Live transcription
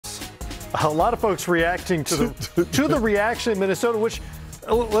A lot of folks reacting to the reaction in Minnesota, which,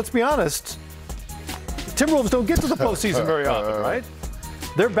 let's be honest, Timberwolves don't get to the postseason very often, right?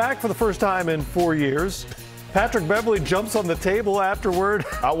 They're back for the first time in 4 years. Patrick Beverley jumps on the table afterward.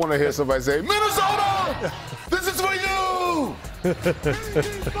 I want to hear somebody say, Minnesota, this is for you!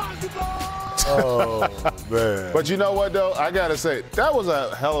 Oh, man. But you know what, though? I got to say, that was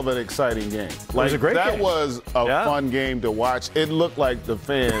a hell of an exciting game. It was a great game. That was a fun game to watch. It looked like the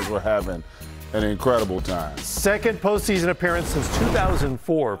fans were having an incredible time. Second postseason appearance since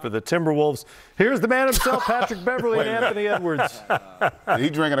 2004 for the Timberwolves. Here's the man himself, Patrick Beverley and Anthony Edwards. He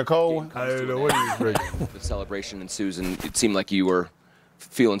drinking a cold one? I don't know what he was drinking. The celebration ensues, and it seemed like you were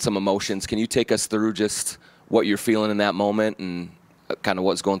feeling some emotions. Can you take us through just what you're feeling in that moment and kind of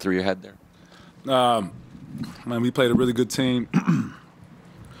what's going through your head there? Man, we played a really good team. I'm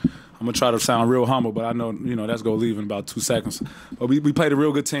going to try to sound real humble, but I know, that's going to leave in about 2 seconds. But we played a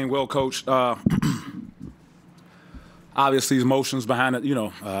real good team, well coached. Obviously, emotions behind it,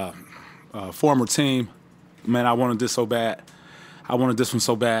 former team. Man, I wanted this so bad. I wanted this one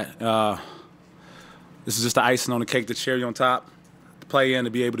so bad. This is just the icing on the cake, the cherry on top, to play in,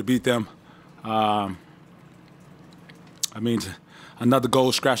 to be able to beat them. Another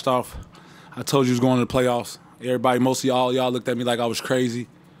goal scratched off. I told you it was going to the playoffs. Everybody, most of y'all looked at me like I was crazy.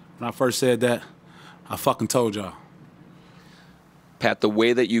 When I first said that, I fucking told y'all. Pat, the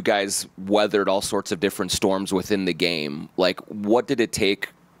way that you guys weathered all sorts of different storms within the game, what did it take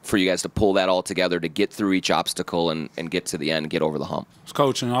for you guys to pull that all together to get through each obstacle and get to the end and get over the hump? It's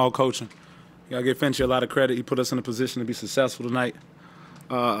coaching, all coaching. You got to give Finchie a lot of credit. He put us in a position to be successful tonight.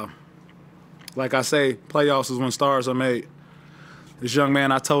 Like I say, playoffs is when stars are made. This young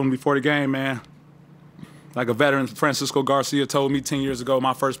man, I told him before the game, man, like a veteran, Francisco Garcia told me 10 years ago,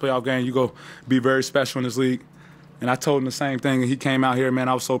 my first playoff game, you go be very special in this league. And I told him the same thing, and he came out here, man,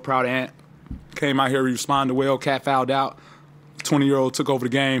 I was so proud of Ant. Came out here, he responded well, Cat fouled out. 20-year-old took over the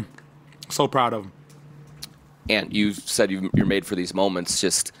game. So proud of him. Ant, you said you're made for these moments.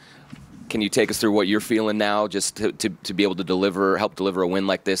 Just can you take us through what you're feeling now, just to be able to help deliver a win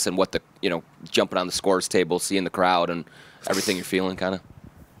like this, and what the jumping on the scores table, seeing the crowd, and everything you're feeling, kind of?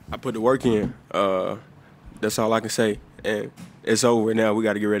 I put the work in. That's all I can say. And it's over now. We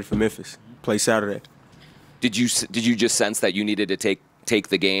got to get ready for Memphis. Play Saturday. Did you just sense that you needed to take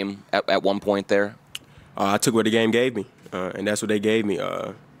the game at one point there? I took what the game gave me, and that's what they gave me.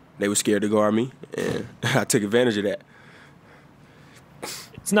 They were scared to guard me, and I took advantage of that.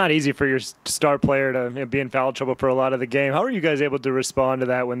 It's not easy for your star player to be in foul trouble for a lot of the game. How are you guys able to respond to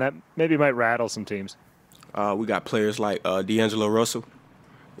that when that maybe might rattle some teams? We got players like D'Angelo Russell,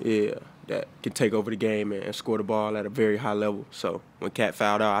 that can take over the game and score the ball at a very high level. So when Cat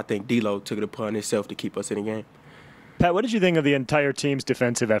fouled out, I think D'Lo took it upon himself to keep us in the game. Pat, what did you think of the entire team's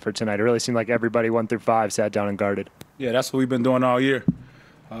defensive effort tonight? It really seemed like everybody 1 through 5 sat down and guarded. Yeah, that's what we've been doing all year.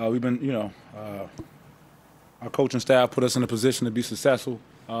 We've been, our coaching staff put us in a position to be successful,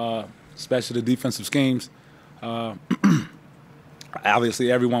 especially the defensive schemes.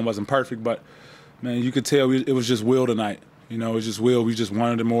 Obviously, everyone wasn't perfect, but, man, you could tell it was just will tonight. It was just will. We just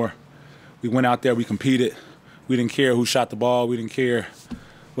wanted it more. We went out there, we competed. We didn't care who shot the ball. We didn't care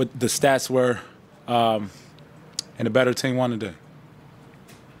what the stats were. And the better team won today.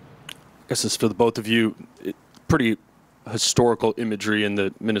 I guess it's for the both of you. Pretty historical imagery in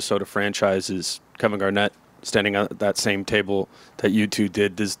the Minnesota franchise is Kevin Garnett standing at that same table that you two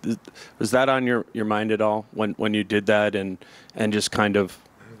did. Was that on your mind at all when you did that and just kind of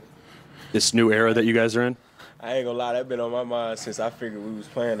this new era that you guys are in? I ain't gonna lie, that's been on my mind since I figured we was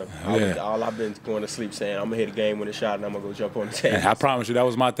playing them. All I've been going to sleep saying, I'm gonna hit a game with a shot and I'm gonna go jump on the table. I promise you, that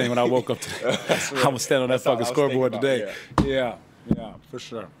was my thing when I woke up today. I'm gonna stand on that fucking scoreboard today. Yeah, for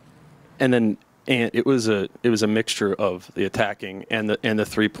sure. And then, it was a mixture of the attacking and the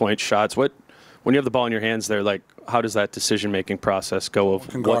 3-point shots. When you have the ball in your hands there, how does that decision-making process go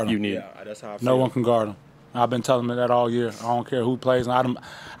of what you need? Yeah, that's how I feel. No one can guard them. I've been telling them that all year. I don't care who plays. I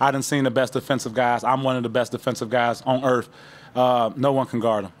done seen the best defensive guys. I'm one of the best defensive guys on earth. No one can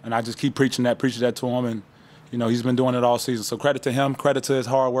guard him. And I just keep preaching that to him. And, he's been doing it all season. So credit to him, credit to his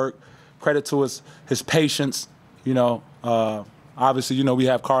hard work, credit to his patience. Obviously, we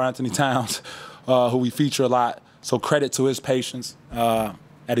have Karl Anthony Towns, who we feature a lot. So credit to his patience at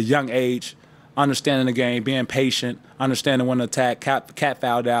a young age, understanding the game, being patient, understanding when to attack. Cat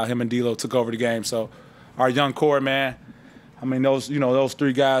fouled out. Him and D'Lo took over the game. So our young core, man, those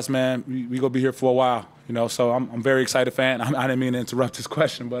 3 guys, man, we going to be here for a while, So I'm very excited, fan. I didn't mean to interrupt this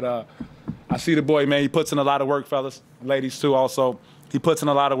question, but I see the boy, man. He puts in a lot of work, fellas, ladies too. Also, he puts in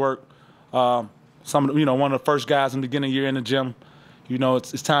a lot of work. One of the first guys in the beginning of the year in the gym. You know,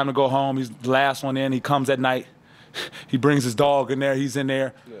 it's time to go home. He's the last one in. He comes at night. He brings his dog in there. He's in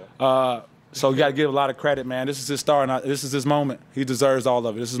there. Yeah. So you got to give a lot of credit, man. This is his star. This is his moment. He deserves all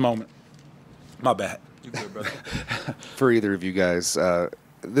of it. This is his moment. My bad. You good, brother? For either of you guys,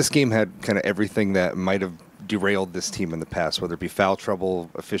 this game had kind of everything that might have derailed this team in the past, whether it be foul trouble,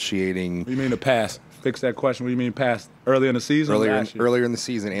 officiating. What do you mean the past? Fix that question. What do you mean past? Earlier in the season? Earlier in the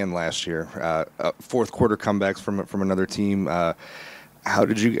season and last year. Fourth quarter comebacks from another team. What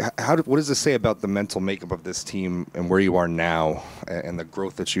does this say about the mental makeup of this team and where you are now and the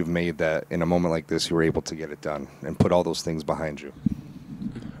growth that you've made, that in a moment like this you were able to get it done and put all those things behind you?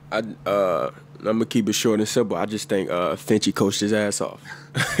 I'm going to keep it short and simple. I just think Finchie coached his ass off.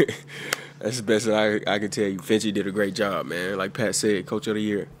 That's the best that I can tell you. Finchie did a great job, man. Like Pat said, Coach of the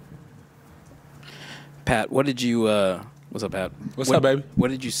Year. Pat, what did you what's up, Pat? What's up, baby? What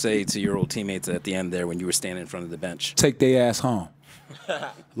did you say to your old teammates at the end there when you were standing in front of the bench? Take their ass home.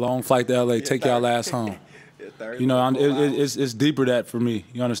 Long flight to L.A., take y'all ass home. You know, it's deeper that for me.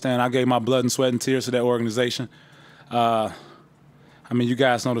 You understand? I gave my blood and sweat and tears to that organization. I mean, you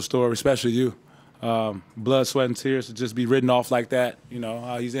guys know the story, especially you. Blood, sweat, and tears to just be written off like that. You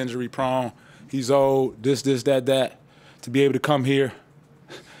know, he's injury prone, he's old, this, that. To be able to come here,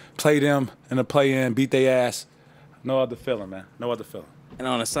 play them in a play-in, beat their ass, no other feeling, man. No other feeling. And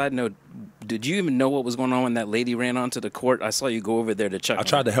on a side note, did you even know what was going on when that lady ran onto the court? I saw you go over there to check. I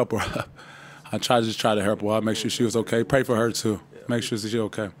tried to help her up. I tried to help her out, make sure she was okay. Pray for her, too. Make sure she's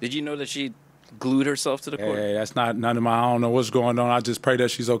okay. Did you know that she glued herself to the court? Hey, that's not none of my, I don't know what's going on. I just pray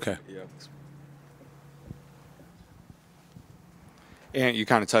that she's okay. Yeah. And you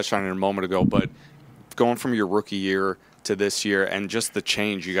kind of touched on it a moment ago, but going from your rookie year to this year and just the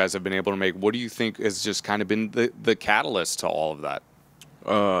change you guys have been able to make, what do you think has just kind of been the catalyst to all of that?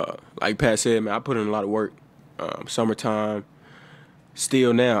 Like Pat said, man, I put in a lot of work. Summertime,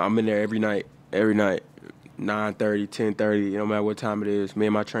 still now, I'm in there every night, 9:30, 10:30, no matter what time it is. Me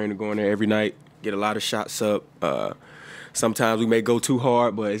and my trainer go in there every night, get a lot of shots up. Sometimes we may go too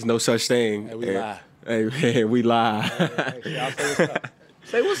hard, but it's no such thing. Hey, we lie. Hey, man, we lie. Hey, say what's up.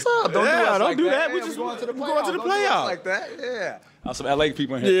 Say what's up. Don't do that. We're going to the playoffs. Like that, yeah. Some LA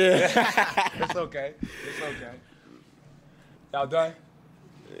people in here. Yeah. It's okay. It's okay. Y'all done?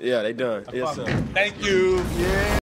 Yeah, they done. Yes, sir. Thank you. Yeah.